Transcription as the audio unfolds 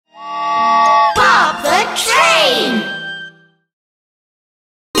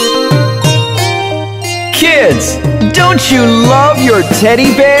kids, don't you love your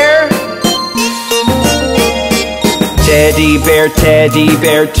teddy bear? Teddy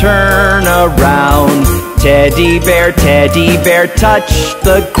bear, turn around. Teddy bear, touch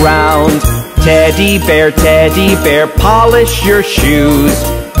the ground. Teddy bear, polish your shoes.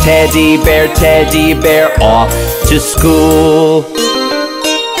 Teddy bear, off to school.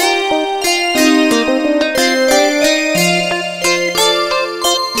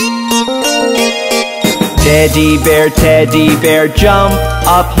 Teddy bear, jump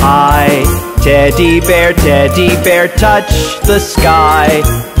up high. Teddy bear, touch the sky.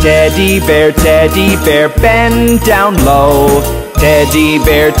 Teddy bear, bend down low. Teddy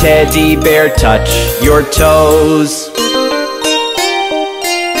bear, touch your toes.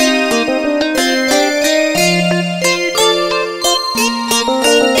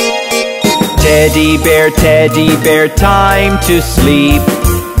 Teddy bear, time to sleep.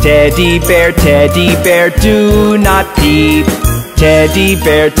 Teddy bear, do not peep. Teddy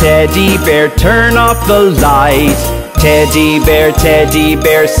bear, turn off the light. Teddy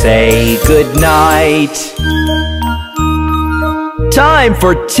bear, say goodnight. Time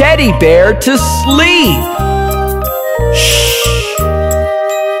for Teddy bear to sleep. Shh.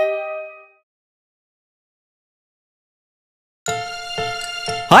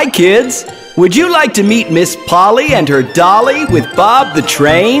 Hi kids, would you like to meet Miss Polly and her dolly with Bob the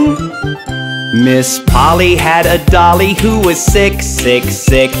Train? Miss Polly had a dolly who was sick.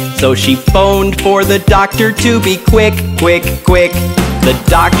 So she phoned for the doctor to be quick. The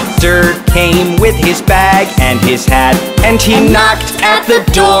doctor came with his bag and his hat, and he knocked at the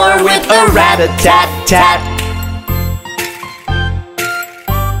door with a rat-a-tat-tat.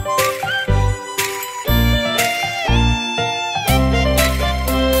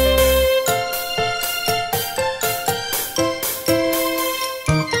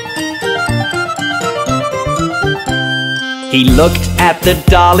 He looked at the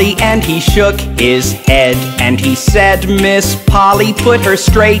dolly and he shook his head, and he said, Miss Polly, put her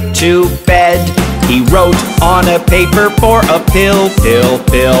straight to bed. He wrote on a paper for a pill.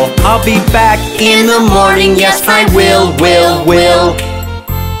 I'll be back in the morning, yes I will.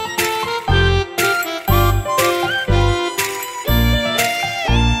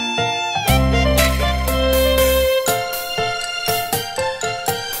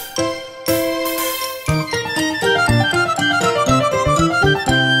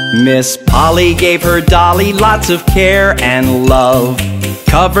 Miss Polly gave her dolly lots of care and love,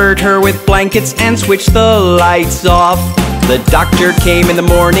 covered her with blankets and switched the lights off. The doctor came in the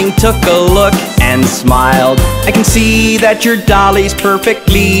morning, took a look and smiled. I can see that your dolly's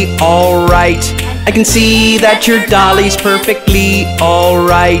perfectly alright. I can see that your dolly's perfectly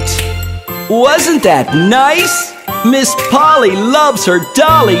alright. Wasn't that nice? Miss Polly loves her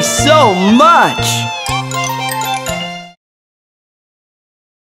dolly so much.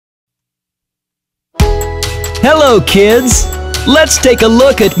 Hello kids, let's take a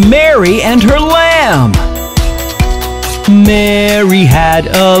look at Mary and her lamb. Mary had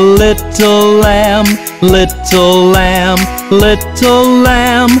a little lamb, little lamb, little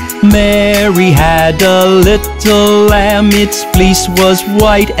lamb. Mary had a little lamb, its fleece was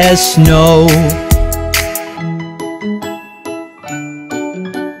white as snow.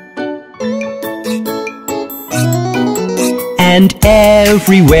 And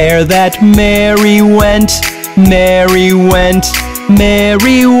everywhere that Mary went, Mary went,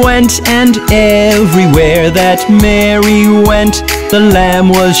 Mary went, and everywhere that Mary went, the lamb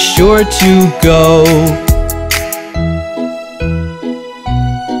was sure to go.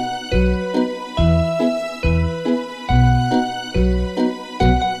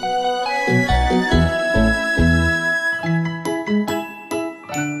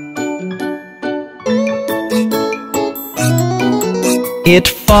 It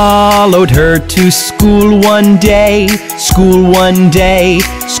followed her to school one day, school one day,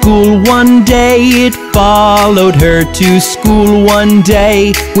 school one day. It followed her to school one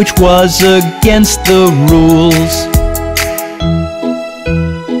day, which was against the rules.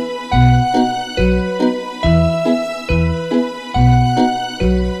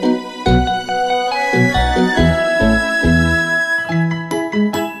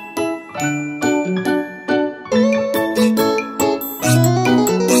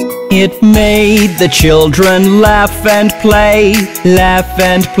 It made the children laugh and play, laugh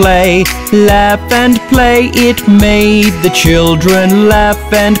and play, laugh and play. It made the children laugh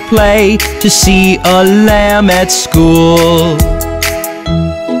and play to see a lamb at school.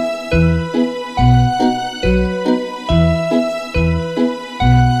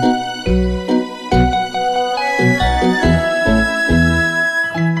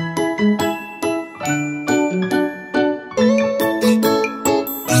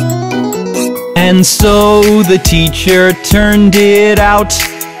 And so the teacher turned it out,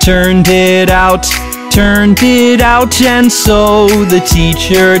 turned it out, turned it out. And so the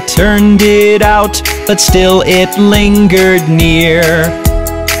teacher turned it out, but still it lingered near.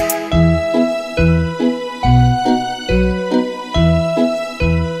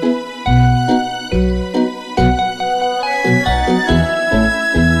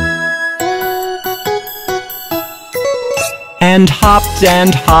 And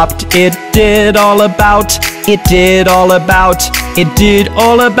hopped, it did all about, it did all about, it did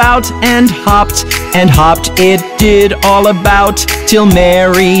all about. And hopped, it did all about, till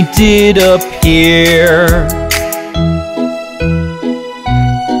Mary did appear.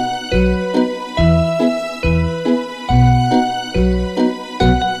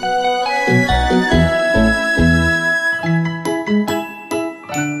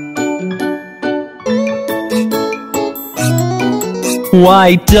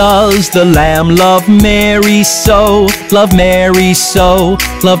 Why does the lamb love Mary so? Love Mary so,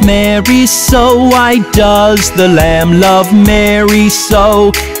 love Mary so. Why does the lamb love Mary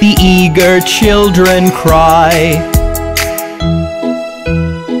so? The eager children cry.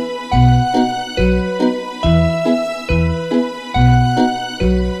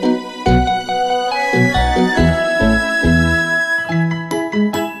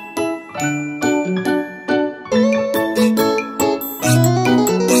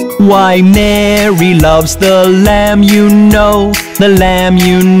 Why Mary loves the lamb, you know, the lamb,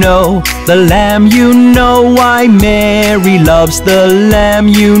 you know, the lamb, you know. Why Mary loves the lamb,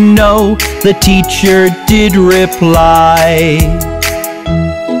 you know, the teacher did reply.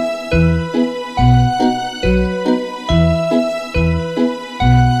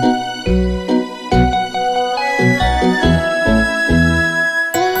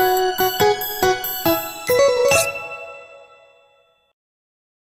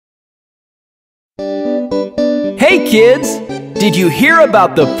 Hey kids, did you hear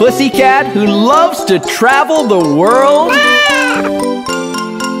about the pussycat who loves to travel the world?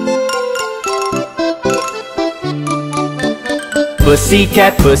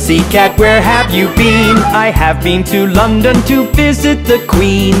 Pussycat, pussycat, where have you been? I have been to London to visit the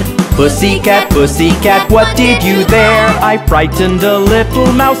Queen. Pussycat, pussycat, what did you there? I frightened a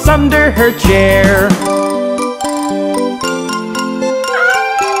little mouse under her chair.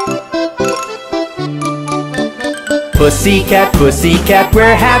 Pussycat, pussycat,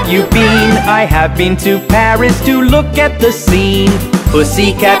 where have you been? I have been to Paris to look at the scene.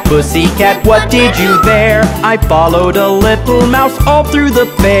 Pussycat, pussycat, what did you there? I followed a little mouse all through the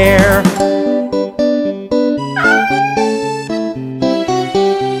fair.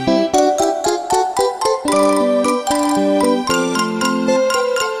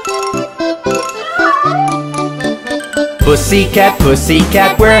 Pussycat,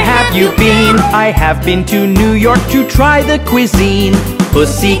 pussycat, where have you been? I have been to New York to try the cuisine.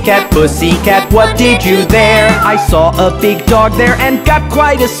 Pussycat, pussycat, what did you there? I saw a big dog there and got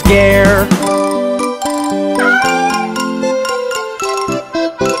quite a scare.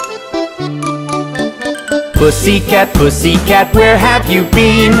 Pussycat, pussycat, where have you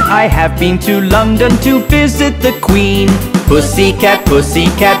been? I have been to London to visit the Queen. Pussycat,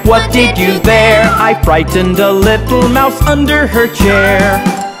 pussycat, what did you there? I frightened a little mouse under her chair.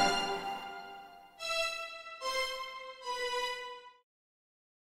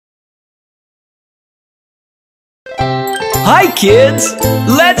 Hi kids,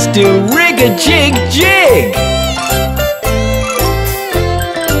 let's do rig-a-jig-jig!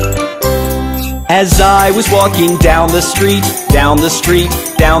 As I was walking down the street, down the street,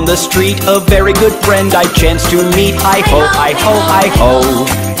 down the street, a very good friend I chanced to meet. Hi-ho, hi-ho, hi-ho.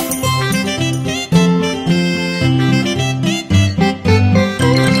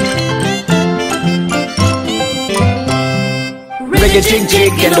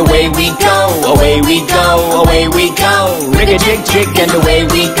 Rig-a-jig-jig and away we go, away we go, away we go. Rig-a-jig-jig and away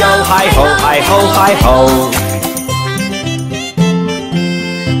we go, hi-ho, hi-ho, hi-ho.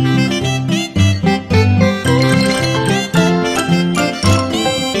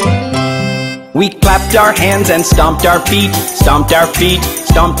 We clapped our hands and stomped our feet, stomped our feet,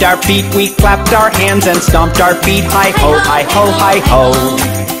 stomped our feet. We clapped our hands and stomped our feet, hi-ho, hi-ho, hi-ho.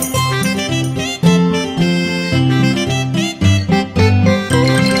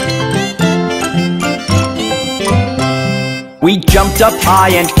 We jumped up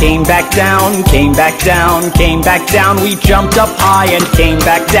high and came back down, came back down, came back down. We jumped up high and came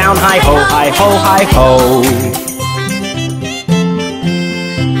back down, hi-ho, hi-ho, hi-ho.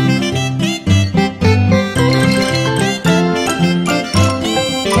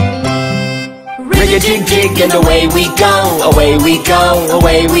 Rig-a-jig-jig and away we go, away we go,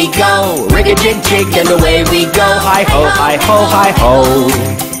 away we go. Rig-a-jig-jig and away we go. Hi-ho, hi-ho, hi-ho.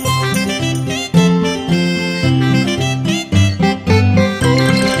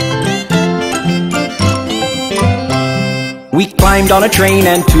 We climbed on a train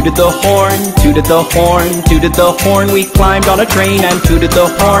and tooted the horn, tooted the horn, tooted the horn. We climbed on a train and tooted the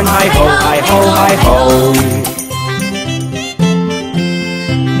horn. Hi-ho, hi-ho, hi-ho.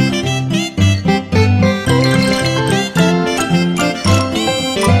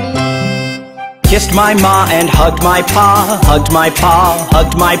 Kissed my ma and hugged my pa, hugged my pa,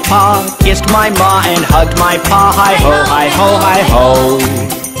 hugged my pa. Kissed my ma and hugged my pa. Hi-ho, hi-ho, hi-ho.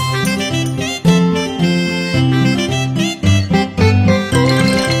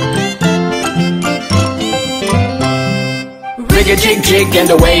 Rig-a-jig-jig and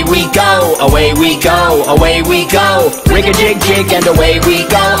away we go, away we go, away we go. Rig-a-jig-jig and away we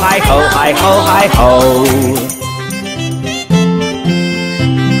go. Hi-ho, hi-ho, hi-ho.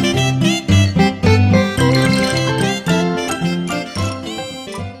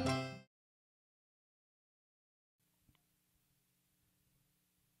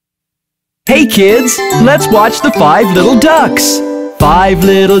 Hey kids, let's watch the 5 little ducks. 5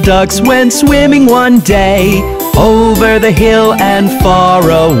 little ducks went swimming one day, over the hill and far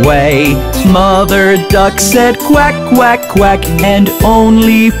away. Mother duck said quack, quack, quack, and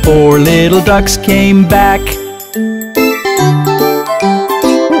only 4 little ducks came back.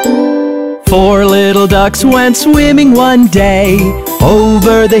 4 little ducks went swimming one day,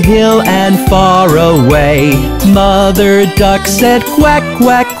 over the hill and far away. Mother duck said quack,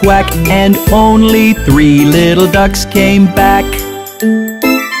 quack, quack, and only 3 little ducks came back.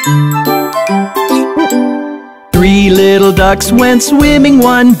 3 little ducks went swimming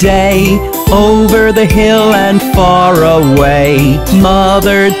one day, over the hill and far away.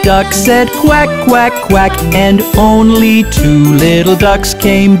 Mother duck said quack, quack, quack, and only 2 little ducks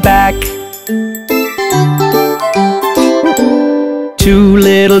came back. 2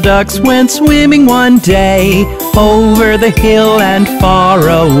 little ducks went swimming one day, over the hill and far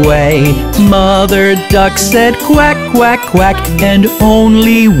away. Mother duck said quack, quack, quack, and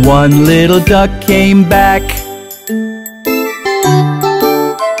only 1 little duck came back.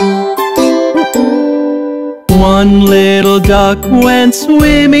 1 little duck went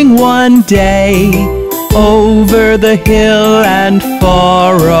swimming one day, over the hill and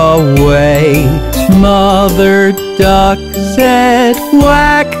far away. Mother duck said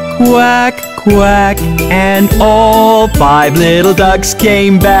quack, quack, quack, and all 5 little ducks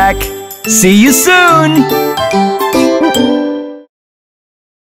came back. See you soon!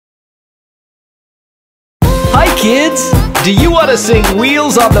 Hi kids! Do you want to sing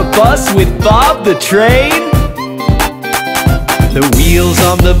Wheels on the Bus with Bob the Train? The wheels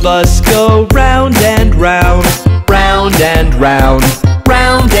on the bus go round and round, round and round,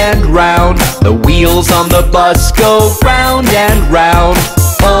 round and round. The wheels on the bus go round and round,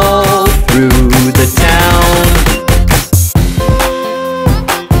 all through the town.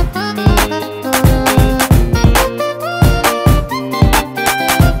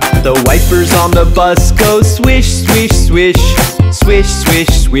 The wipers on the bus go swish, swish, swish, swish, swish,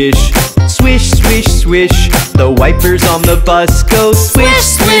 swish, swish, swish, swish. The wipers on the bus go swish,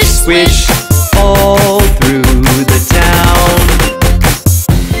 swish, swish, all through the town.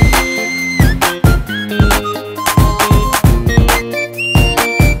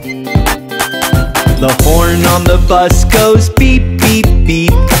 The horn on the bus goes beep, beep,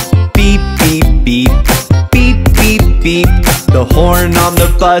 beep, beep, beep, beep, beep, beep, beep. The horn on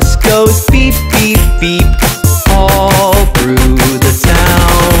the bus goes beep, beep, beep, all through the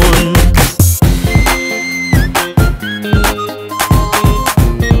town.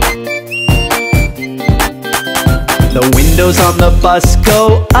 The windows on the bus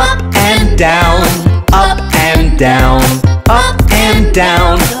go up and down, up and down, up and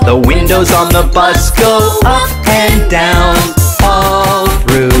down. The windows on the bus go up and down, all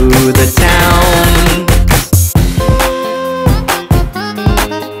through the town.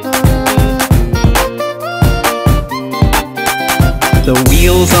 The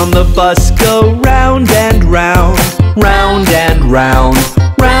wheels on the bus go round and round, round and round,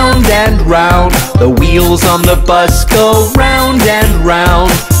 round and round. The wheels on the bus go round and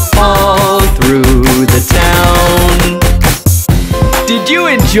round, all through the town. Did you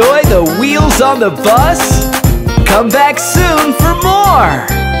enjoy the wheels on the bus? Come back soon for more!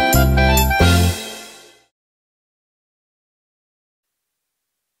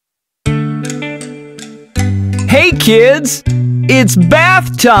 Hey kids! It's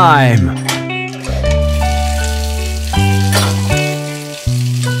bath time!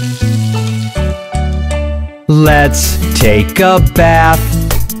 Let's take a bath,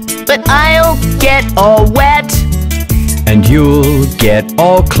 but I'll get all wet. and you'll get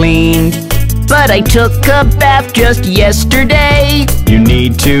all clean. But I took a bath just yesterday. You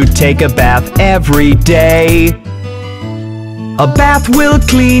need to take a bath every day. A bath will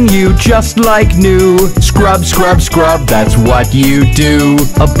clean you just like new. Scrub, scrub, scrub, that's what you do.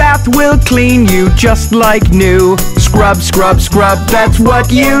 A bath will clean you just like new. Scrub, scrub, scrub, that's what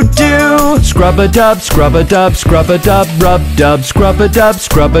you do. Scrub-a-dub, scrub-a-dub, scrub-a-dub, rub-dub, scrub-a-dub,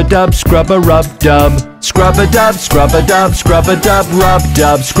 scrub-a-dub, scrub-a-rub-dub. Scrub-a-dub, scrub-a-dub, scrub-a-dub,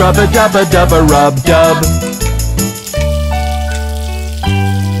 rub-dub, scrub-a-dub-a-dub-a-rub-dub.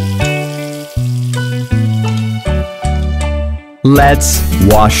 Let's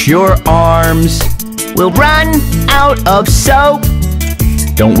wash your arms. We'll run out of soap.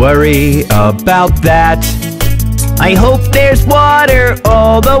 Don't worry about that. I hope there's water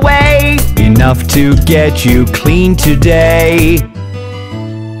all the way. Enough to get you clean today.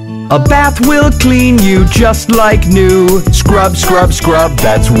 A bath will clean you just like new. Scrub, scrub, scrub,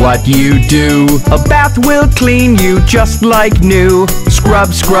 that's what you do. A bath will clean you just like new.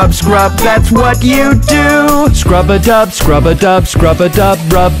 Scrub, scrub, scrub, that's what you do. Scrub-a-dub, scrub-a-dub, scrub-a-dub,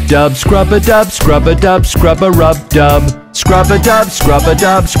 rub-dub, scrub-a-dub, scrub-a-dub, scrub-a-rub-dub. Scrub-a-dub,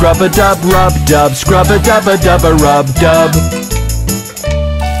 scrub-a-dub, scrub-a-dub, rub-dub, scrub-a-dub-a-dub-a-rub-dub.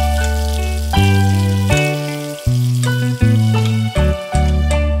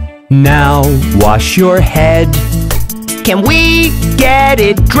 Now wash your head. Can we get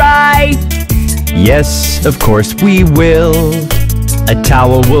it dry? Yes, of course we will. A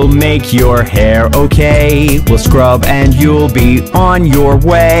towel will make your hair okay. We'll scrub and you'll be on your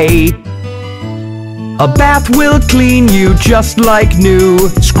way. A bath will clean you just like new.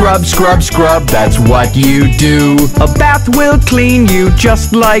 Scrub, scrub, scrub, that's what you do. A bath will clean you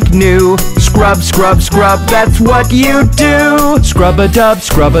just like new. Scrub, scrub, scrub, that's what you do. Scrub-a-dub,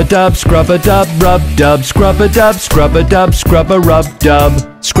 scrub-a-dub, scrub-a-dub, rub-dub, scrub-a-dub, scrub-a-dub,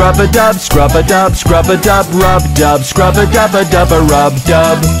 scrub-a-rub-dub. Scrub-a-dub, scrub-a-dub, scrub-a-dub, rub-dub,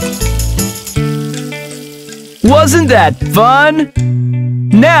 scrub-a-dub-a-dub-a-rub-dub. Wasn't that fun?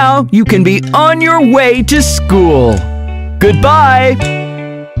 Now you can be on your way to school. Goodbye!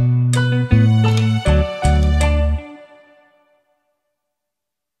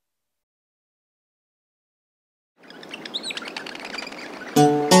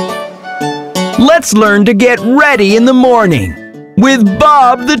 Let's learn to get ready in the morning with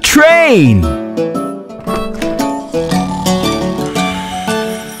Bob the Train.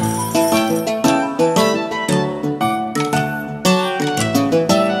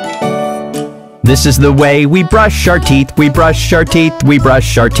 This is the way we brush our teeth, we brush our teeth, we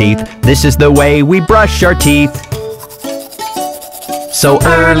brush our teeth. This is the way we brush our teeth. So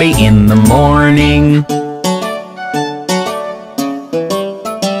early in the morning.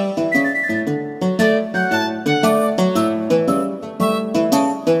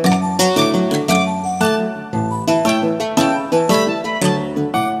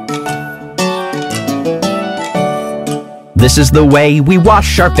 This is the way we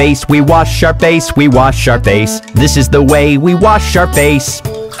wash our face, we wash our face, we wash our face. This is the way we wash our face.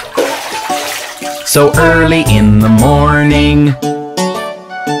 So early in the morning.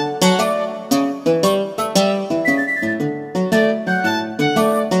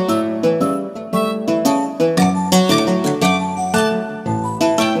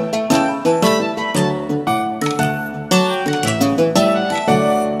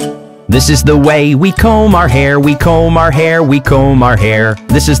 This is the way we comb our hair, we comb our hair, we comb our hair.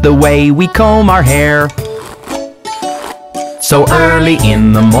 This is the way we comb our hair. So early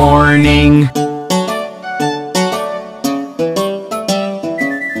in the morning.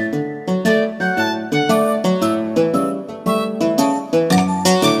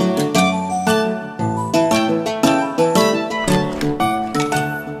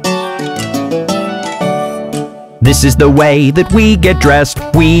 This is the way that we get dressed,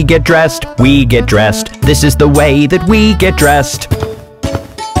 we get dressed, we get dressed. This is the way that we get dressed.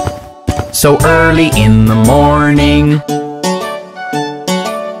 So early in the morning.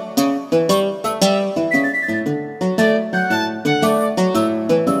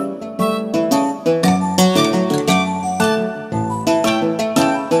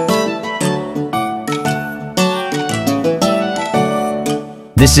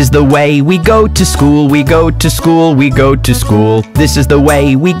 This is the way we go to school, we go to school, we go to school. This is the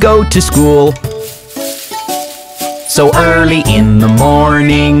way we go to school. So early in the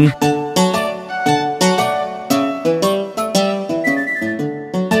morning.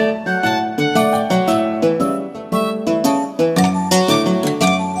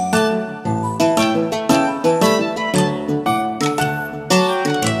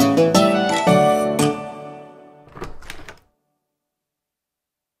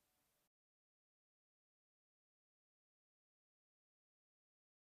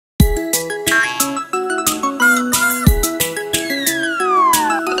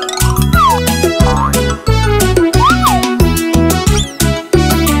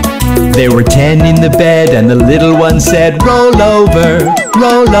 There were 10 in the bed and the little one said, roll over,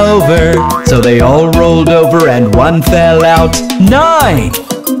 roll over. So they all rolled over and one fell out. 9!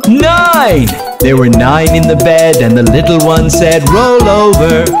 9! There were 9 in the bed and the little one said, roll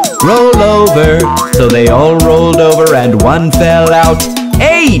over, roll over. So they all rolled over and one fell out.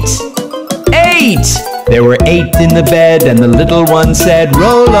 8! 8! There were 8 in the bed and the little one said,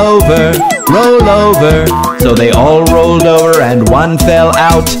 roll over, roll over. So they all rolled over and one fell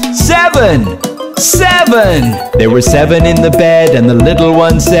out. 7! 7! There were 7 in the bed and the little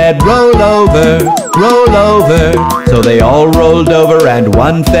one said, roll over, roll over. So they all rolled over and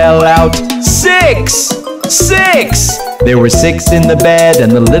one fell out. 6! 6! There were 6 in the bed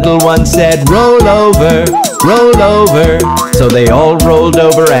and the little one said, roll over, roll over. So they all rolled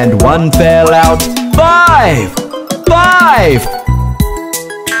over and one fell out. 5! 5!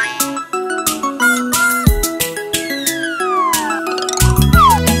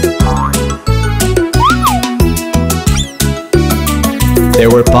 There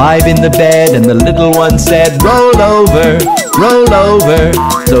were 5 in the bed and the little one said, roll over, roll over.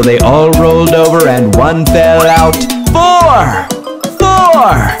 So they all rolled over and one fell out. 4!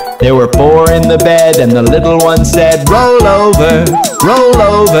 4! There were 4 in the bed and the little one said, roll over, roll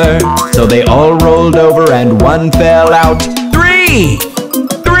over. So they all rolled over and one fell out. 3!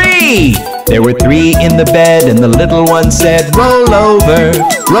 3! There were 3 in the bed and the little one said, roll over,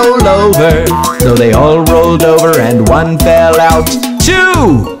 roll over. So they all rolled over and one fell out.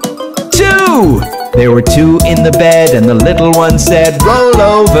 2! 2! There were 2 in the bed and the little one said, roll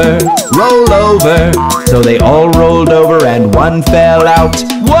over, roll over. So they all rolled over and one fell out.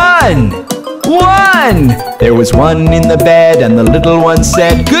 1! 1! There was 1 in the bed and the little one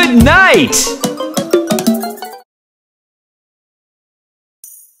said, good night!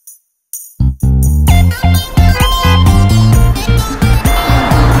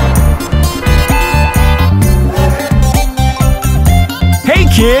 Hey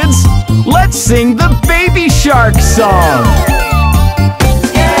kids, let's sing the Baby Shark song.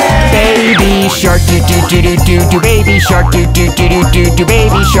 Baby shark do do do do do do, baby shark do do do do do do,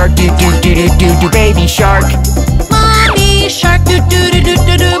 baby shark do do do do do do, baby shark. Mommy shark do do do do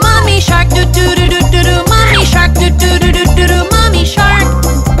do do, mommy shark do do do do do do, mommy shark do do do do do do, mommy shark.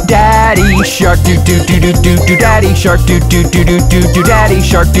 Daddy shark do do do do do do, daddy shark do do do do do do, daddy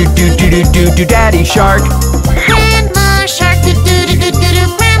shark do do do do do do, daddy shark. Grandma shark do do do do do do,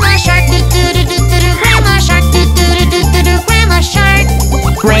 grandma shark do do do do do do, grandma shark do do do do do do, grandma shark.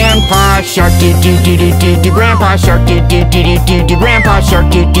 Grandpa shark do do do do do do, grandpa shark do do do do do do, grandpa shark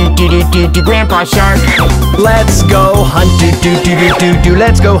do do do do do do, grandpa shark. Let's go hunt do do do do do do,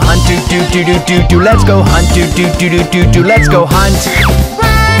 let's go hunt do do do do do do, let's go hunt do do do do do do, let's go hunt.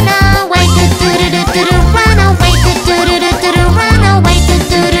 Run away do do do do do do, run away do do do do do do, run away do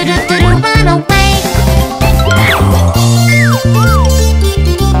do do do do do, run away.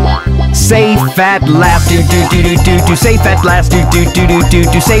 Safe at last do do do do do do, safe at last do do do do do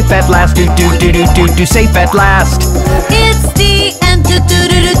do, safe at last do do do do do do, safe at last. It's the end do do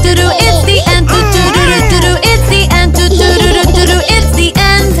do do do do, it's the end do do do do do do, it's the end do do do do do do, it's the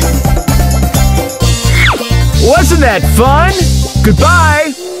end. Wasn't that fun?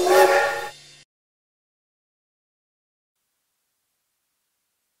 Goodbye.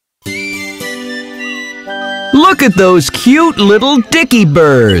 Look at those cute little dicky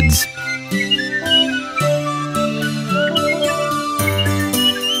birds.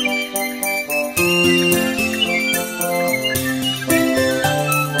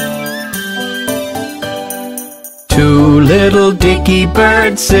 Two little dicky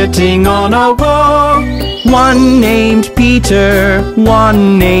birds sitting on a wall. One named Peter,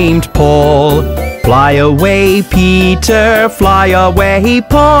 one named Paul. Fly away, Peter, fly away,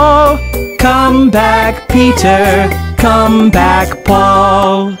 Paul. Come back, Peter, come back,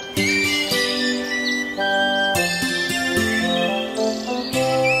 Paul.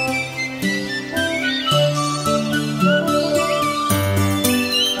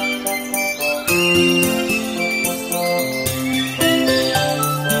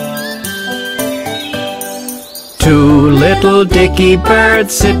 Two little dicky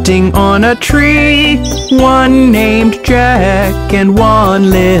birds sitting on a tree. One named Jack and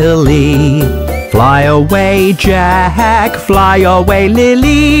one Lily. Fly away, Jack, fly away,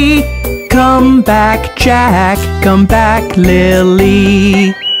 Lily. Come back, Jack, come back,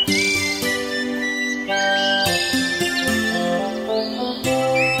 Lily.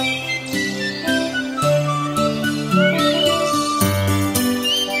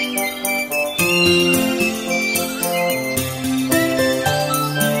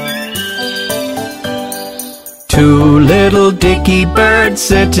 Two little dicky birds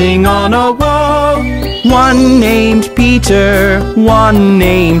sitting on a wall. One named Peter, one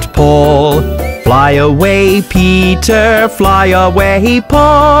named Paul. Fly away, Peter, fly away,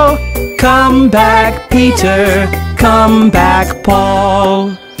 Paul. Come back, Peter, come back,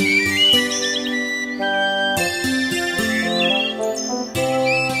 Paul.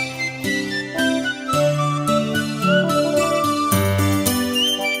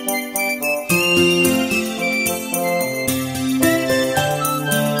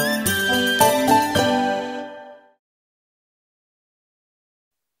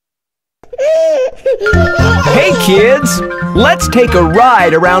 Hey kids, let's take a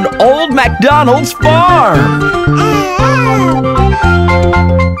ride around Old MacDonald's farm.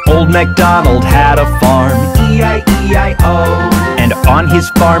 Old MacDonald had a farm, E-I-E-I-O. And on his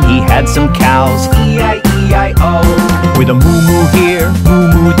farm he had some cows, E-I-E-I-O. With a moo-moo here,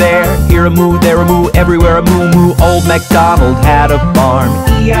 moo-moo there, here a moo, there a moo, everywhere a moo-moo. Old MacDonald had a farm,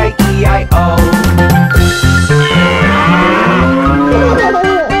 E-I-E-I-O.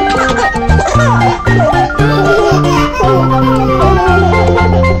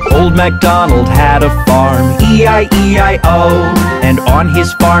 Old MacDonald had a farm, E-I-E-I-O. And on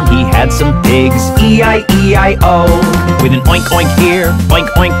his farm he had some pigs, E-I-E-I-O. With an oink oink here, oink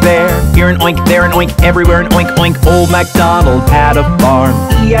oink there, here an oink, there an oink, everywhere an oink oink. Old MacDonald had a farm,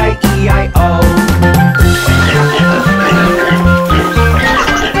 E-I-E-I-O.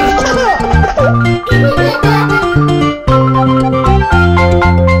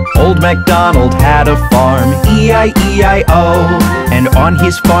 Old MacDonald had a farm, E-I-E-I-O. And on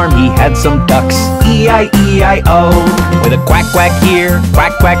his farm he had some ducks, E-I-E-I-O. With a quack quack here,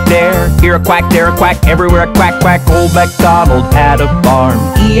 quack quack there, here a quack, there a quack, everywhere a quack quack. Old MacDonald had a farm,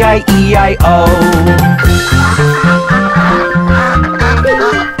 E-I-E-I-O.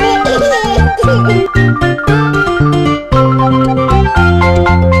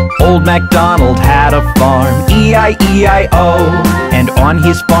 Old MacDonald had a farm, E-I-E-I-O. And on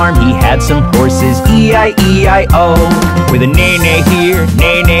his farm he had some horses, E-I-E-I-O. With a neigh-neigh here,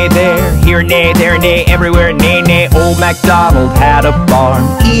 neigh-neigh there, here neigh, there neigh, everywhere neigh-neigh. Old MacDonald had a farm,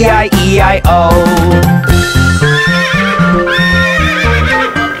 E-I-E-I-O.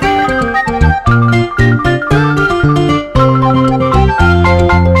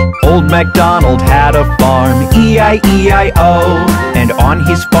 Old MacDonald had a farm, E-I-E-I-O. And on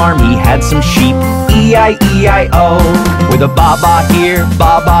his farm he had some sheep, E-I-E-I-O. With a ba-ba here,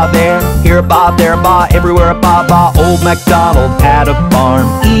 ba-ba there, here a ba, there a ba, everywhere a ba-ba. Old MacDonald had a farm,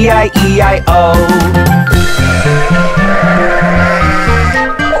 E-I-E-I-O.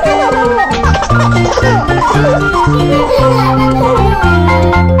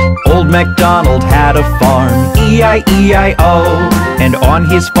 Old MacDonald had a farm, E-I-E-I-O. And on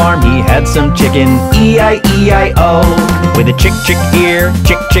his farm he had some chicken, E-I-E-I-O. With a chick chick here,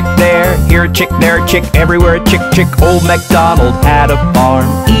 chick chick there, here a chick, there a chick, everywhere a chick chick. Old MacDonald had a farm,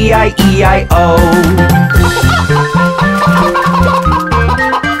 E-I-E-I-O.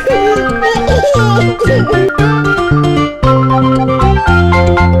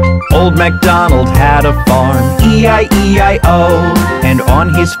 Old MacDonald had a farm, E-I-E-I-O. And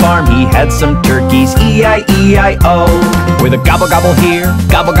on his farm he had some turkeys, E-I-E-I-O. With a gobble gobble here,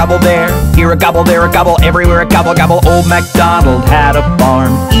 gobble gobble there, here a gobble, there a gobble, everywhere a gobble gobble. Old MacDonald had a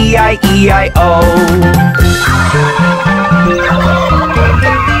farm, E-I-E-I-O.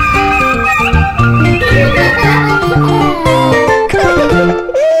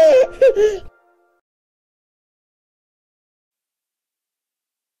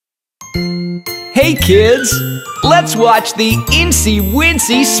 Hey kids, let's watch the Incy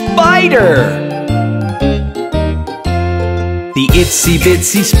Wincy Spider. The itsy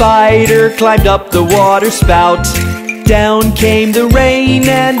bitsy spider climbed up the water spout. Down came the rain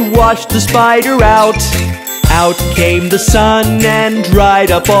and washed the spider out. Out came the sun and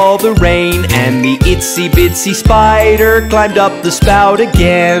dried up all the rain. And the itsy bitsy spider climbed up the spout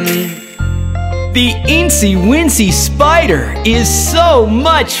again. The Incy Wincy Spider is so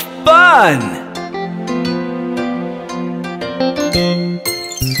much fun!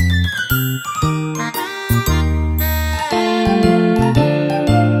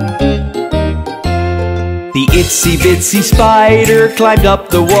 The itsy bitsy spider climbed up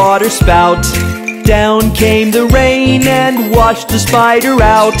the water spout. Down came the rain and washed the spider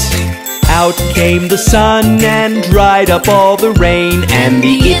out. Out came the sun and dried up all the rain. And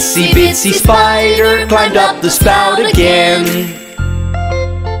the itsy bitsy spider climbed up the spout again.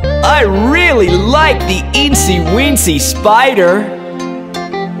 I really like the Incy Wincy Spider.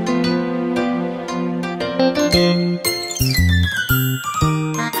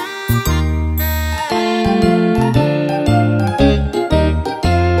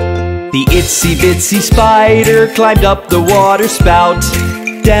 The itsy bitsy spider climbed up the water spout.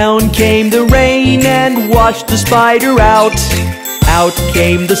 Down came the rain and washed the spider out. Out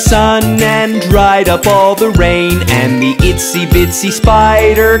came the sun and dried up all the rain, and the itsy bitsy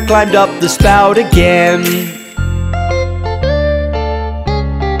spider climbed up the spout again.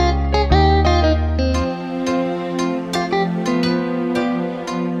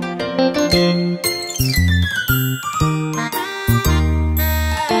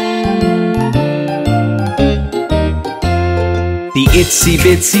 The itsy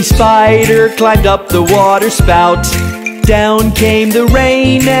bitsy spider climbed up the water spout. Down came the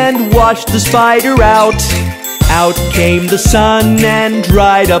rain and washed the spider out. Out came the sun and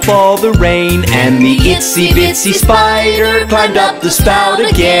dried up all the rain, and the itsy bitsy spider climbed up the spout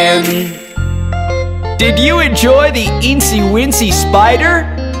again. Did you enjoy the Incy Wincy Spider?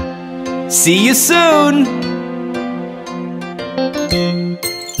 See you soon!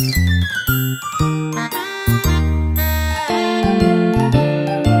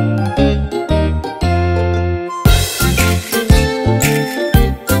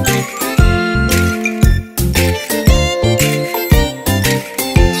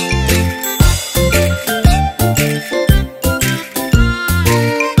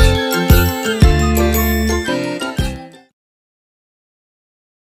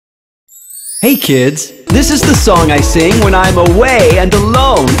 Hey kids, this is the song I sing when I'm away and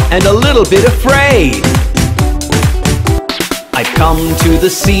alone and a little bit afraid. I've come to the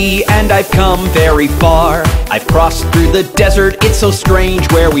sea and I've come very far. I've crossed through the desert, it's so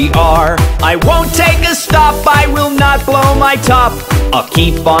strange where we are. I won't take a stop, I will not blow my top. I'll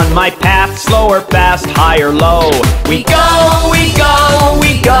keep on my path, slow or fast, high or low. We go, we go,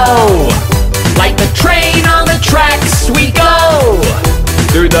 we go. Like the train on the tracks, we go.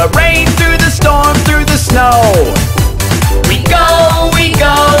 Through the rain, through the storm, through the snow. We go, we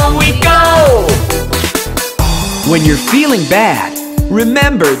go, we go. When you're feeling bad,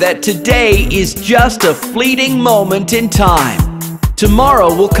 remember that today is just a fleeting moment in time.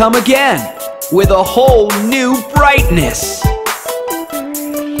 Tomorrow will come again with a whole new brightness.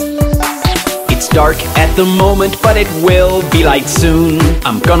 It's dark at the moment, but it will be light soon.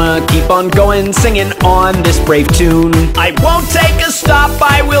 I'm gonna keep on going, singing on this brave tune. I won't take a stop,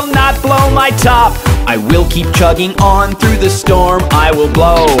 I will not blow my top. I will keep chugging on through the storm, I will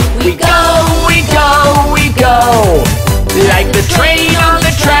blow. We go, we go, we go. Like the train on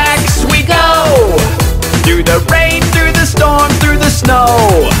the tracks, we go. Through the rain, through the storm, through the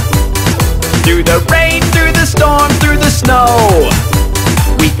snow. Through the rain, through the storm, through the snow.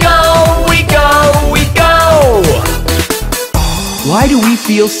 We go, we go, we go. Why do we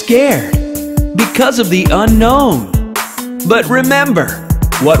feel scared? Because of the unknown. But remember,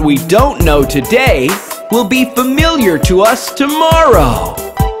 what we don't know today will be familiar to us tomorrow.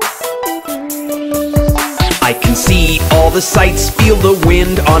 I can see all the sights, feel the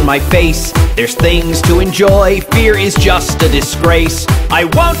wind on my face. There's things to enjoy, fear is just a disgrace. I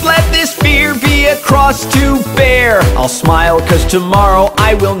won't let this fear be a cross to bear. I'll smile 'cause tomorrow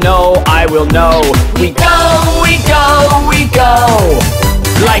I will know, I will know. We go, we go, we go.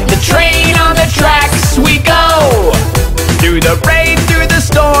 Like the train on the tracks, we go. Through the rain, through the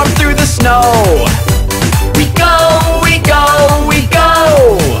storm, through the snow. We go, we go, we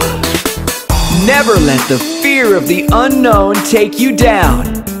go. Never let the fear of the unknown take you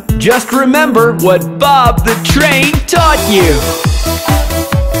down. Just remember what Bob the Train taught you.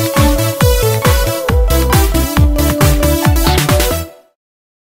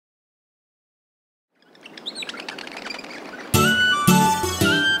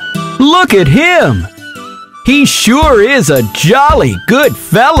 Look at him! He sure is a jolly good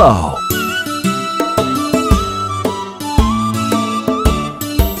fellow.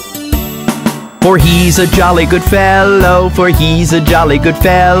 For he's a jolly good fellow, for he's a jolly good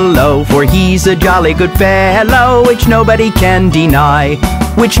fellow, for he's a jolly good fellow, which nobody can deny,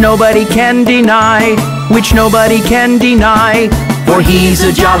 which nobody can deny, which nobody can deny. For he's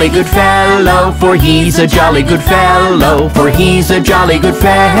a jolly good fellow, for he's a jolly good fellow, for he's a jolly good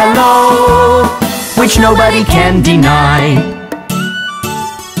fellow, which nobody can deny.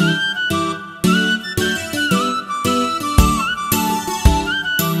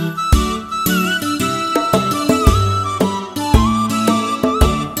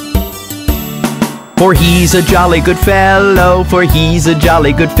 For he's a jolly good fellow, for he's a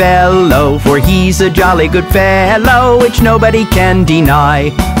jolly good fellow, for he's a jolly good fellow, which nobody can deny,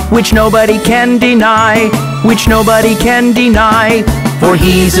 which nobody can deny, which nobody can deny. For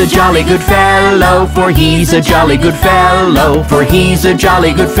he's a jolly good fellow, for he's a jolly good fellow, for he's a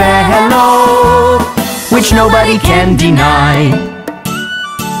jolly good fellow, which nobody can deny.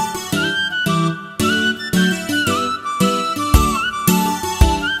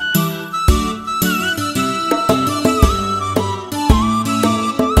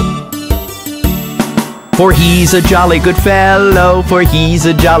 For he's a jolly good fellow, for he's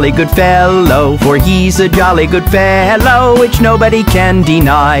a jolly good fellow, for he's a jolly good fellow, which nobody can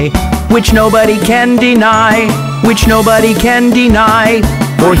deny, which nobody can deny, which nobody can deny.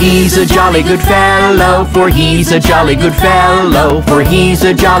 For he's a jolly good fellow, for he's a jolly good fellow, for he's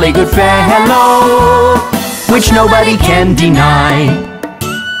a jolly good fellow, which nobody can deny.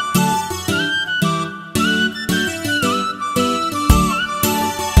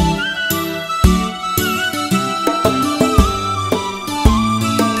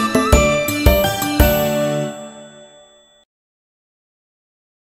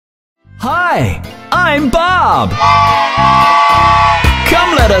 Hi, I'm Bob.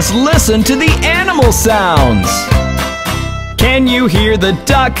 Come let us listen to the animal sounds. Can you hear the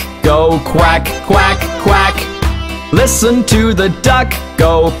duck go quack, quack, quack? Listen to the duck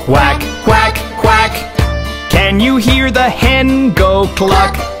go quack, quack, quack. Can you hear the hen go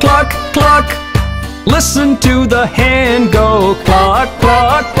cluck, cluck, cluck? Listen to the hen go cluck,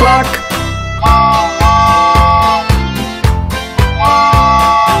 cluck, cluck.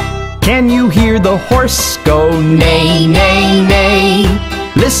 Can you hear the horse go neigh, neigh, neigh?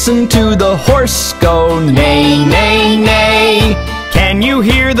 Listen to the horse go neigh, neigh, neigh. Can you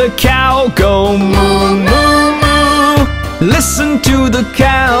hear the cow go moo, moo, moo? Listen to the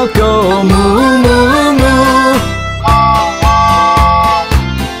cow go moo, moo, moo.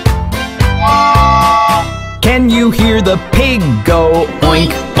 Can you hear the pig go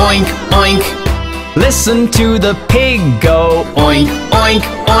oink, oink, oink? Listen to the pig go oink, oink,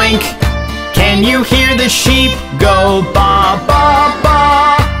 oink. Can you hear the sheep go ba, ba,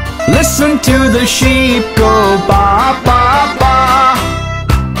 ba? Listen to the sheep go ba, ba, ba.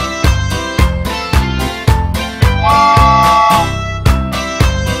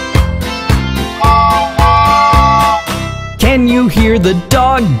 Can you hear the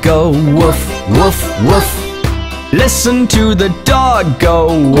dog go woof, woof, woof? Listen to the dog go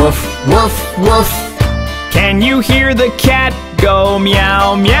woof, woof, woof. Can you hear the cat go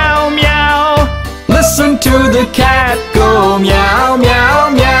meow, meow, meow? Listen to the cat go meow, meow,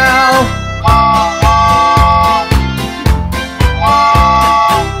 meow.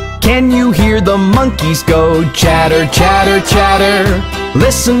 Can you hear the monkeys go chatter, chatter, chatter?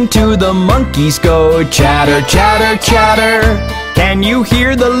 Listen to the monkeys go chatter, chatter, chatter. Can you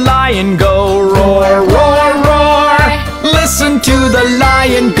hear the lion go roar, roar, roar? Listen to the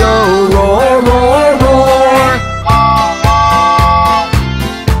lion go roar, roar, roar.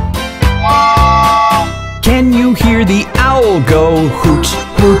 Can you hear the owl go hoot,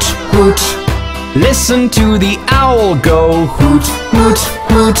 hoot, hoot? Listen to the owl go hoot, hoot,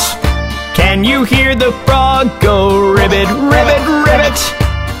 hoot. Can you hear the frog go ribbit, ribbit, ribbit?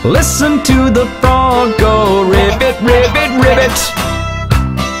 Listen to the frog go ribbit, ribbit, ribbit.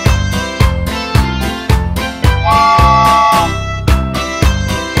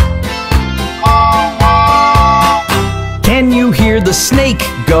 Can you hear the snake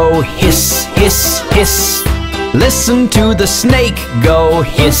go hiss, hiss, hiss? Listen to the snake go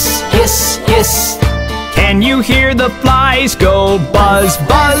hiss, hiss, hiss. Can you hear the flies go buzz,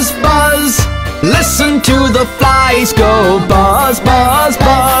 buzz, buzz? Listen to the flies go buzz, buzz,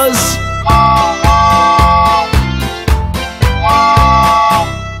 buzz.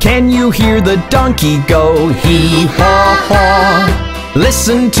 Can you hear the donkey go hee haw haw?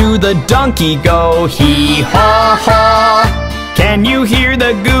 Listen to the donkey go hee haw haw. Can you hear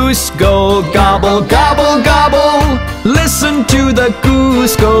the goose go gobble, gobble, gobble? Listen to the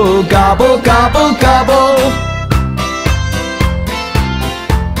goose go gobble, gobble, gobble.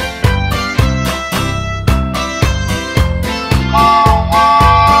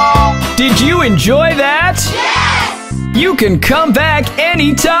 Did you enjoy that? Yes! You can come back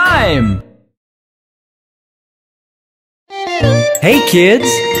anytime! Hey kids,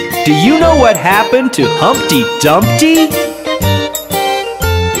 do you know what happened to Humpty Dumpty?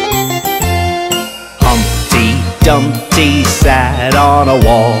 Humpty Dumpty sat on a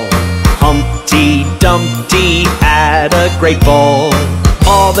wall. Humpty Dumpty had a great fall.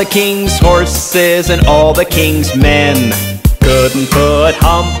 All the king's horses and all the king's men couldn't put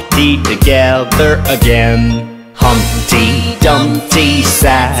Humpty together again. Humpty Dumpty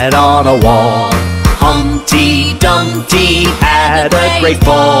sat on a wall. Humpty Dumpty had a great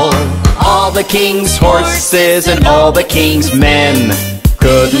fall. All the king's horses and all the king's men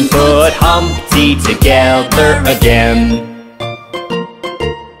couldn't put Humpty together again.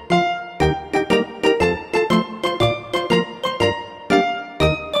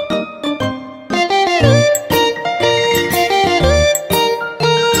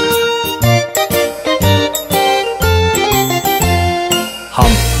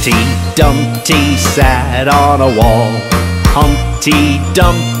 Humpty Dumpty sat on a wall. Humpty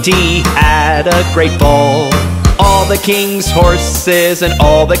Dumpty had a great fall. All the king's horses and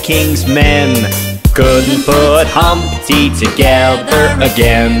all the king's men couldn't put Humpty together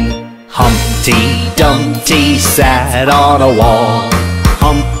again. Humpty Dumpty sat on a wall.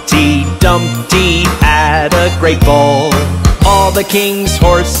 Humpty Dumpty had a great fall. All the king's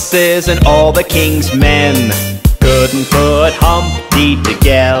horses and all the king's men couldn't put Humpty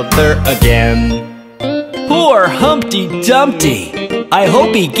together again. Poor Humpty Dumpty! I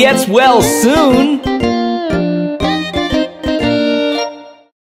hope he gets well soon!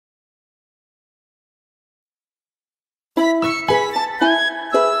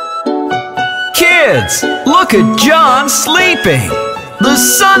 Kids, look at John sleeping! The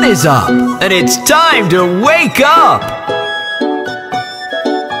sun is up, and it's time to wake up!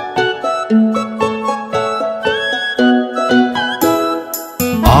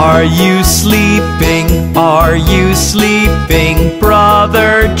 Are you sleeping? Are you sleeping?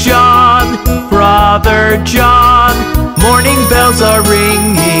 Brother John, Brother John. Morning bells are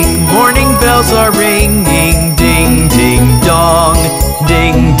ringing, morning bells are ringing. Ding, ding, dong,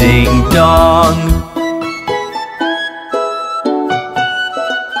 ding, ding, dong.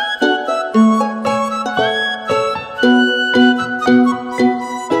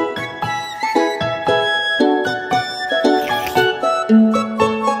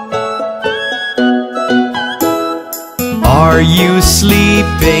 Are you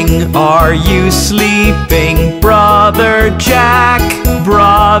sleeping? Are you sleeping? Brother Jack,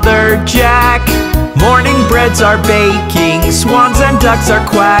 Brother Jack. Morning breads are baking, swans and ducks are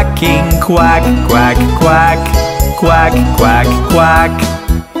quacking. Quack, quack, quack, quack, quack, quack.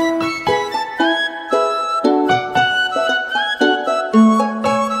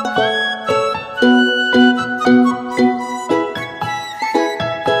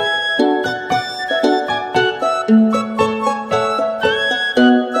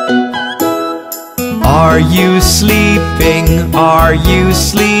 Are you sleeping? Are you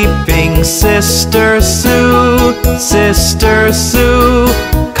sleeping? Sister Sue, Sister Sue.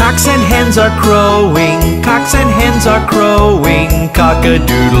 Cocks and hens are crowing, cocks and hens are crowing.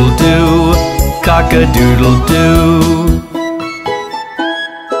 Cock-a-doodle-doo, cock-a-doodle-doo.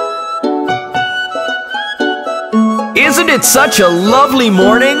 Isn't it such a lovely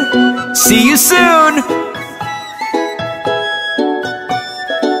morning? See you soon!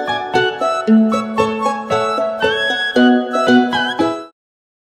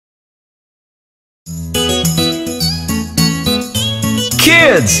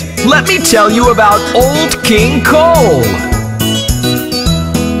 Kids, let me tell you about Old King Cole.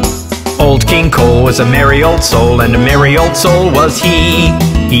 Old King Cole was a merry old soul, and a merry old soul was he.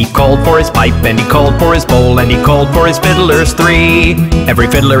 He called for his pipe, and he called for his bowl, and he called for his fiddlers three. Every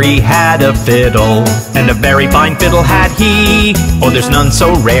fiddler he had a fiddle, and a very fine fiddle had he. Oh, there's none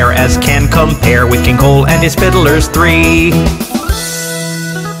so rare as can compare with King Cole and his fiddlers three.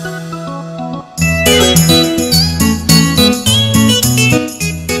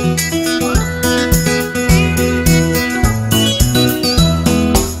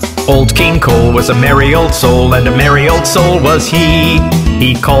 Old King Cole was a merry old soul, and a merry old soul was he.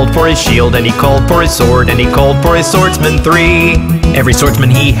 He called for his shield, and he called for his sword, and he called for his swordsmen three. Every swordsman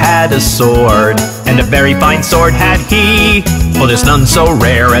he had a sword, and a very fine sword had he. Oh, there's none so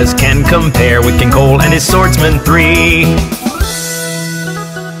rare as can compare with King Cole and his swordsmen three.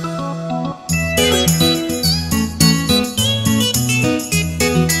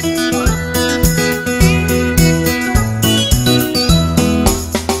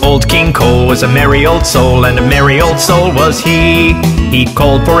 Old King Cole was a merry old soul, and a merry old soul was he. He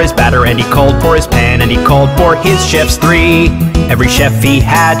called for his batter, and he called for his pan, and he called for his chefs three. Every chef he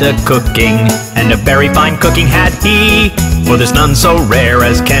had a cooking, and a very fine cooking had he. For there's none so rare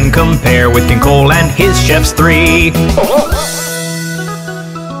as can compare with King Cole and his chefs three.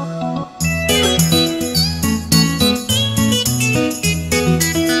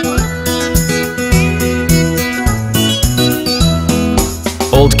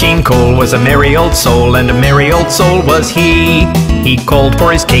 Old King Cole was a merry old soul, and a merry old soul was he. He called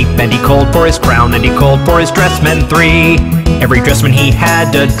for his cape, and he called for his crown, and he called for his dressmen three. Every dressman he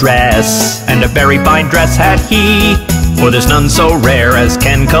had a dress, and a very fine dress had he. For there's none so rare as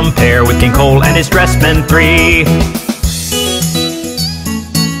can compare with King Cole and his dressmen three.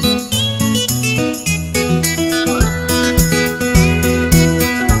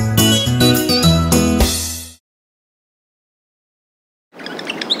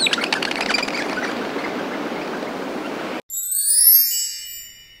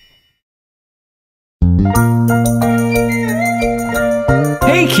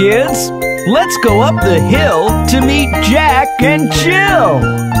 kids, let's go up the hill to meet Jack and Jill.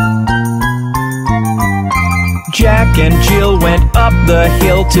 Jack and Jill went up the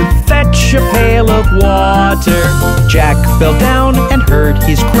hill to fetch a pail of water. Jack fell down and hurt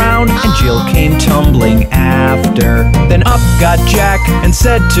his crown, and Jill came tumbling after. Then up got Jack and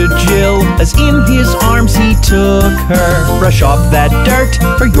said to Jill, as in his arms he took her, brush off that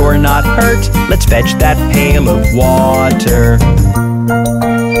dirt, for you're not hurt. Let's fetch that pail of water.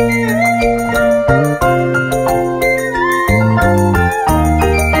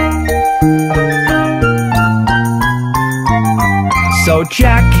 So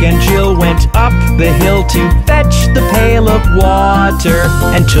Jack and Jill went up the hill to fetch the pail of water,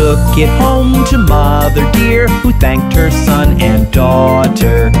 and took it home to Mother dear, who thanked her son and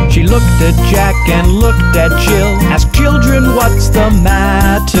daughter. She looked at Jack and looked at Jill, asked children, what's the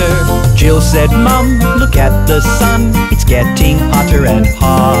matter? Jill said, Mum, look at the sun, it's getting hotter and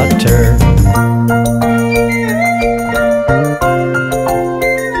hotter.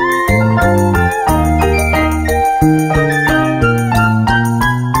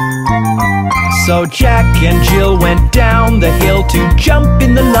 So Jack and Jill went down the hill to jump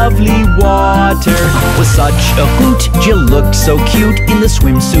in the lovely water. With such a hoot, Jill looked so cute in the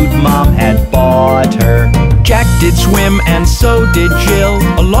swimsuit Mom had bought her. Jack did swim and so did Jill,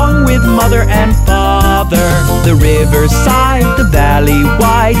 along with Mother and Father. The riverside, the valley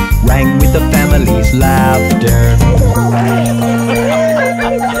wide, rang with the family's laughter.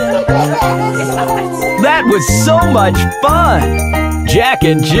 That was so much fun! Jack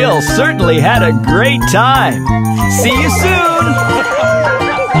and Jill certainly had a great time. See you soon!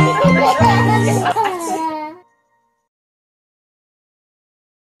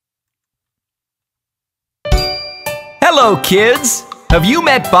 Hello, kids! Have you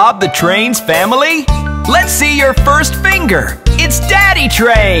met Bob the Train's family? Let's see your first finger. It's Daddy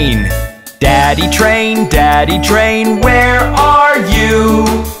Train. Daddy Train, where are you?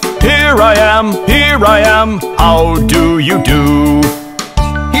 Here I am, how do you do?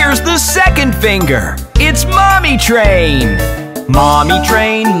 Here's the second finger, it's Mommy Train. Mommy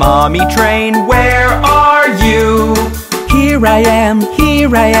Train, where are you? Here I am,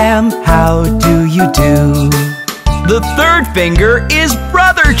 how do you do? The third finger is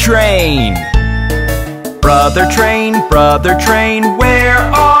Brother Train. Brother Train, where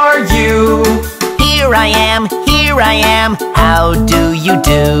are you? Here I am, how do you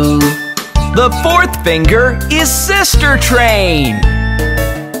do? The fourth finger is Sister Train.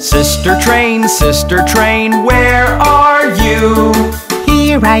 Sister Train, where are you?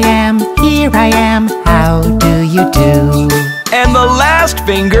 Here I am, how do you do? And the last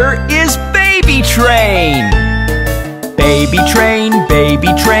finger is Baby Train. Baby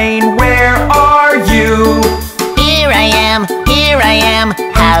Train, where are you? Here I am,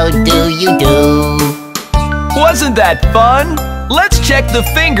 how do you do? Wasn't that fun? Let's check the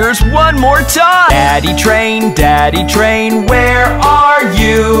fingers one more time. Daddy Train, where are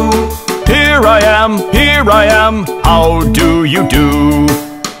you? Here I am, how do you do?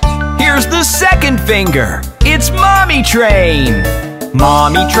 Here's the second finger, it's Mommy Train.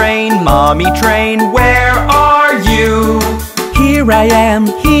 Mommy Train, where are you? Here I am,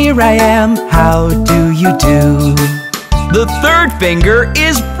 how do you do? The third finger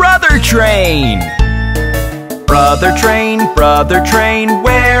is Brother Train. Brother Train,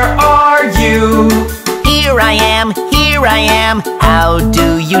 where are you? Here I am, how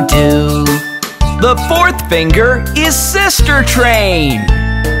do you do? The fourth finger is Sister Train.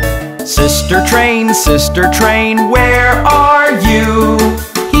 Sister Train, where are you?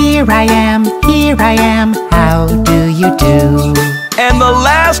 Here I am, how do you do? And the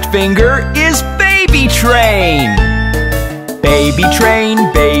last finger is Baby Train. Baby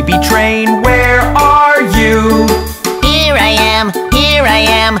Train, where are you? Here I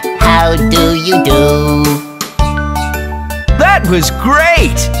am, how do you do? That was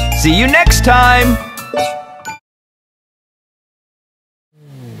great! See you next time!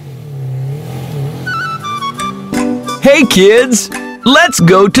 Hey kids! Let's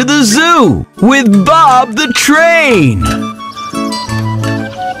go to the zoo with Bob the Train!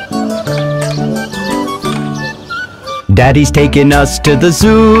 Daddy's taking us to the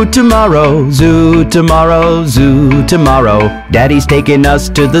zoo tomorrow, zoo tomorrow, zoo tomorrow. Daddy's taking us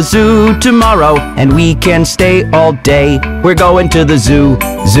to the zoo tomorrow, and we can stay all day. We're going to the zoo,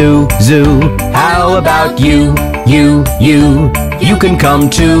 zoo, zoo. How about you, you, you? You can come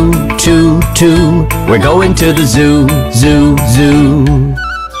too, too, too. We're going to the zoo, zoo, zoo.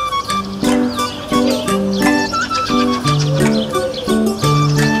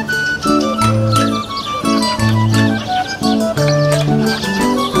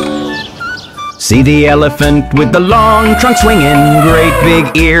 See the elephant with the long trunk swinging, great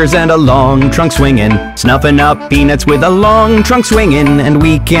big ears and a long trunk swinging, snuffing up peanuts with a long trunk swinging, and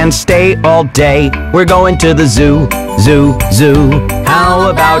we can stay all day. We're going to the zoo, zoo, zoo. How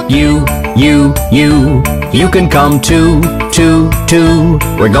about you, you, you? You can come too, too, too.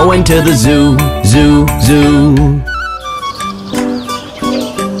 We're going to the zoo, zoo, zoo.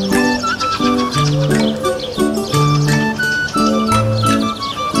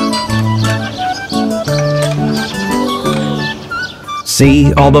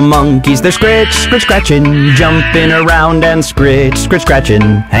 See all the monkeys, they're scritch, scritch, scratching, jumping around and scritch, scritch, scratching,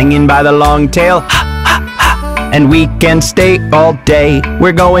 hanging by the long tail, ha, ha, ha. And we can stay all day.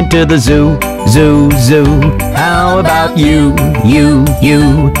 We're going to the zoo, zoo, zoo. How about you, you,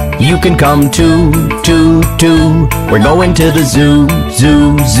 you? You can come too, too, too. We're going to the zoo,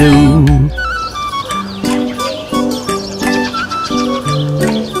 zoo, zoo.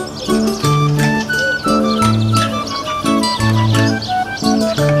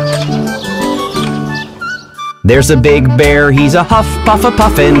 There's a big bear, he's a huff, puff, a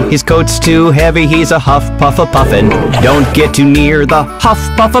puffin'. His coat's too heavy, he's a huff, puff, a puffin'. Don't get too near the huff,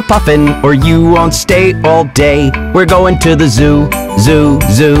 puff, a puffin', or you won't stay all day. We're going to the zoo, zoo,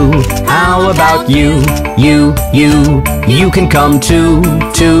 zoo. How about you, you, you? You can come too,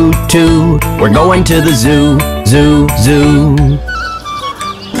 too, too. We're going to the zoo, zoo, zoo.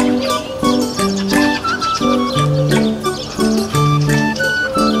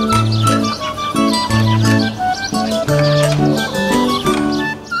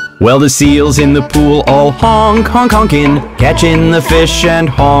 Well, the seals in the pool all honk, honk, honkin', catching the fish and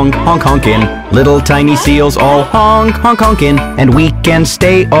honk, honk, honkin'. Little tiny seals all honk, honk, honkin', and we can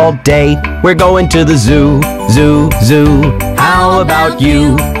stay all day. We're going to the zoo, zoo, zoo. How about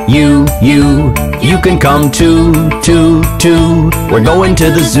you, you, you? You can come too, too, too. We're going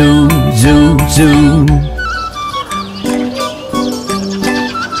to the zoo, zoo, zoo.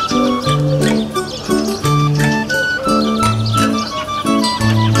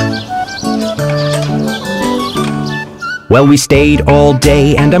 Well, we stayed all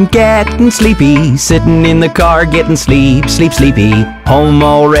day and I'm getting sleepy, sitting in the car getting sleep, sleep, sleepy. Home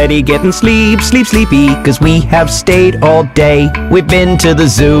already getting sleep, sleep, sleepy, 'cause we have stayed all day. We've been to the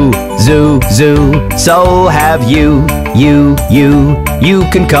zoo, zoo, zoo. So have you, you, you. You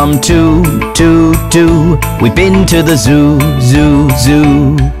can come too, too, too. We've been to the zoo, zoo,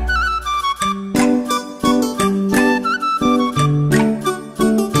 zoo.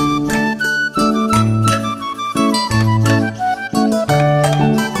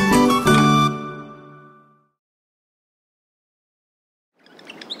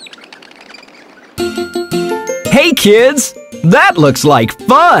 Hey kids, that looks like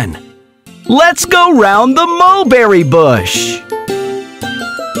fun! Let's go round the mulberry bush!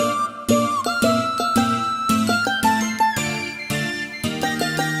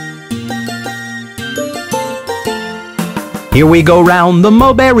 Here we go round the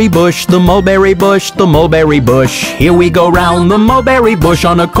mulberry bush, the mulberry bush, the mulberry bush. Here we go round the mulberry bush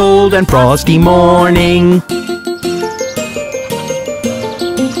on a cold and frosty morning.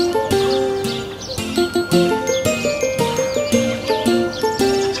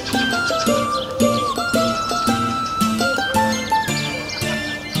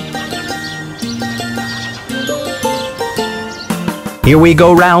 Here we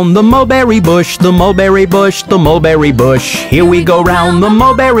go round the mulberry bush, the mulberry bush, the mulberry bush. Here we go round the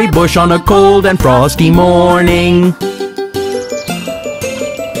mulberry bush on a cold and frosty morning.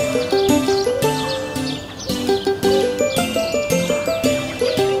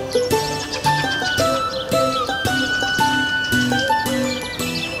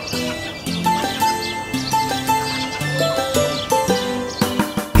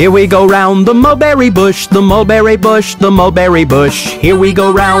 Here we go round the mulberry bush, the mulberry bush, the mulberry bush. Here we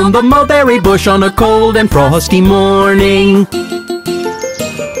go round the mulberry bush on a cold and frosty morning.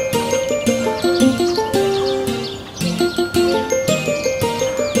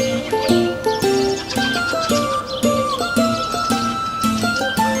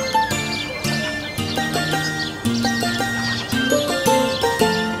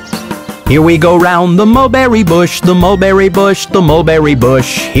 Here we go round the mulberry bush, the mulberry bush, the mulberry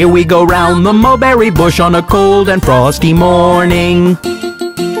bush. Here we go round the mulberry bush on a cold and frosty morning.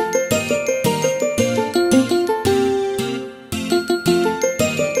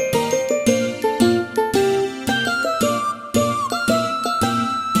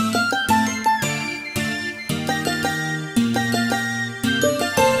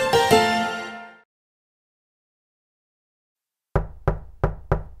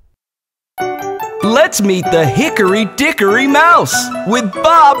 Let's meet the Hickory Dickory Mouse with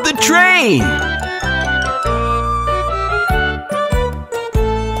Bob the Train.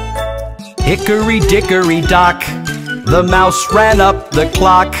 Hickory-dickory-dock, the mouse ran up the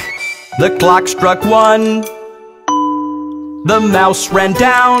clock. The clock struck 1. The mouse ran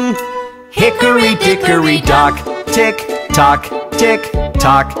down. Hickory-dickory-dock, tick-tock,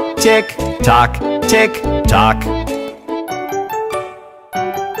 tick-tock, tick-tock, tick-tock.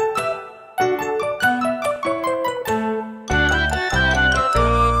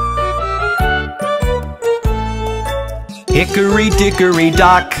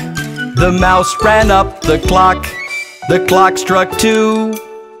 Hickory-dickory-dock, the mouse ran up the clock. The clock struck 2.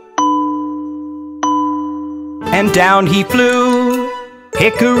 And down he flew.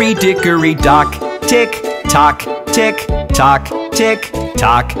 Hickory-dickory-dock, tick-tock, tick-tock,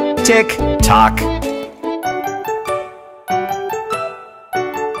 tick-tock, tick-tock.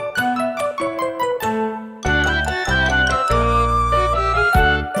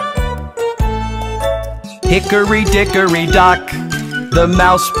 Hickory-dickory-dock, the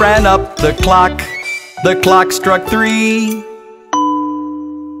mouse ran up the clock. The clock struck 3.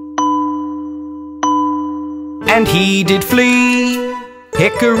 And he did flee.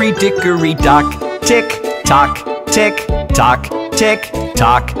 Hickory-dickory-dock, tick-tock, tick-tock,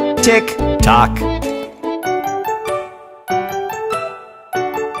 tick-tock, tick-tock.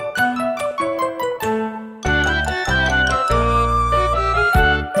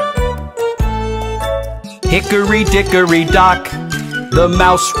 Hickory-dickory-dock, the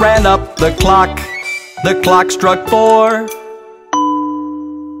mouse ran up the clock. The clock struck 4.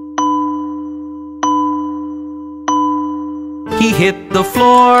 He hit the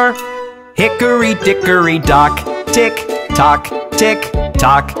floor. Hickory-dickory-dock, tick-tock,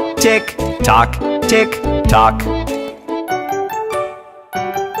 tick-tock, tick-tock, tick-tock.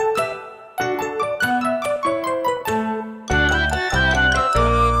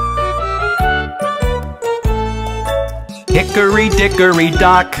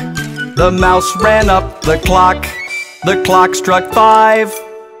 Hickory-dickory-dock, the mouse ran up the clock. The clock struck 5.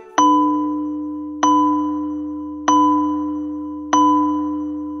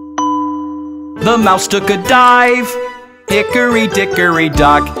 The mouse took a dive.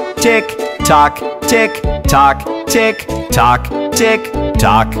 Hickory-dickory-dock, tick-tock, tick-tock, tick-tock,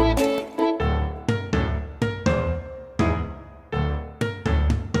 tick-tock.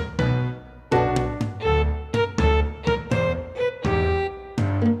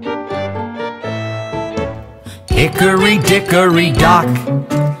 Hickory-dickory-dock,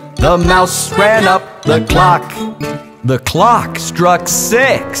 the mouse ran up the clock. The clock struck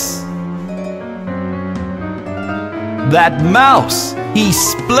 6. That mouse, he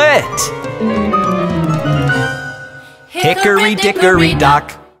split.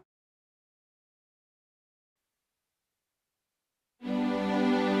 Hickory-dickory-dock.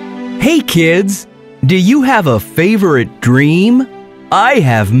 Hey kids, do you have a favorite dream? I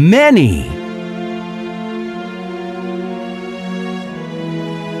have many.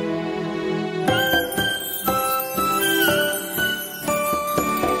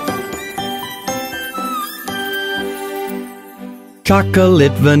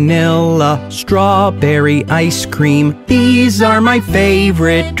 Chocolate, vanilla, strawberry ice cream, these are my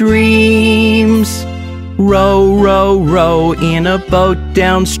favorite dreams. Row, row, row in a boat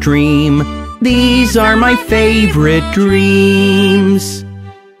downstream, these are my favorite dreams.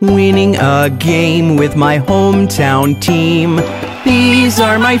 Winning a game with my hometown team, these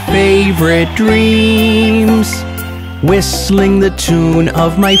are my favorite dreams. Whistling the tune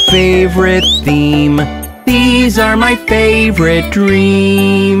of my favorite theme, these are my favorite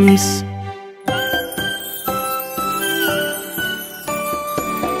dreams.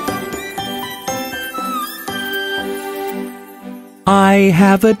 I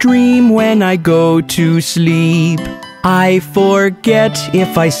have a dream when I go to sleep. I forget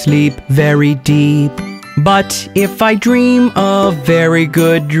if I sleep very deep. But if I dream a very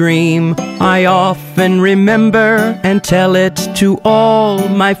good dream, I often remember and tell it to all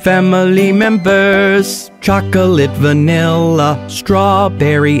my family members. Chocolate, vanilla,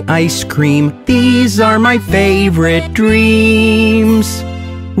 strawberry ice cream, these are my favorite dreams.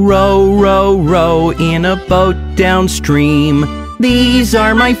 Row, row, row in a boat downstream, these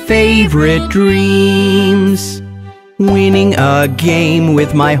are my favorite dreams. Winning a game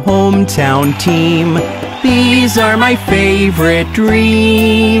with my hometown team, these are my favorite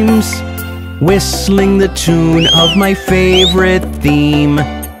dreams. Whistling the tune of my favorite theme,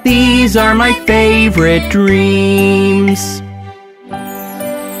 these are my favorite dreams.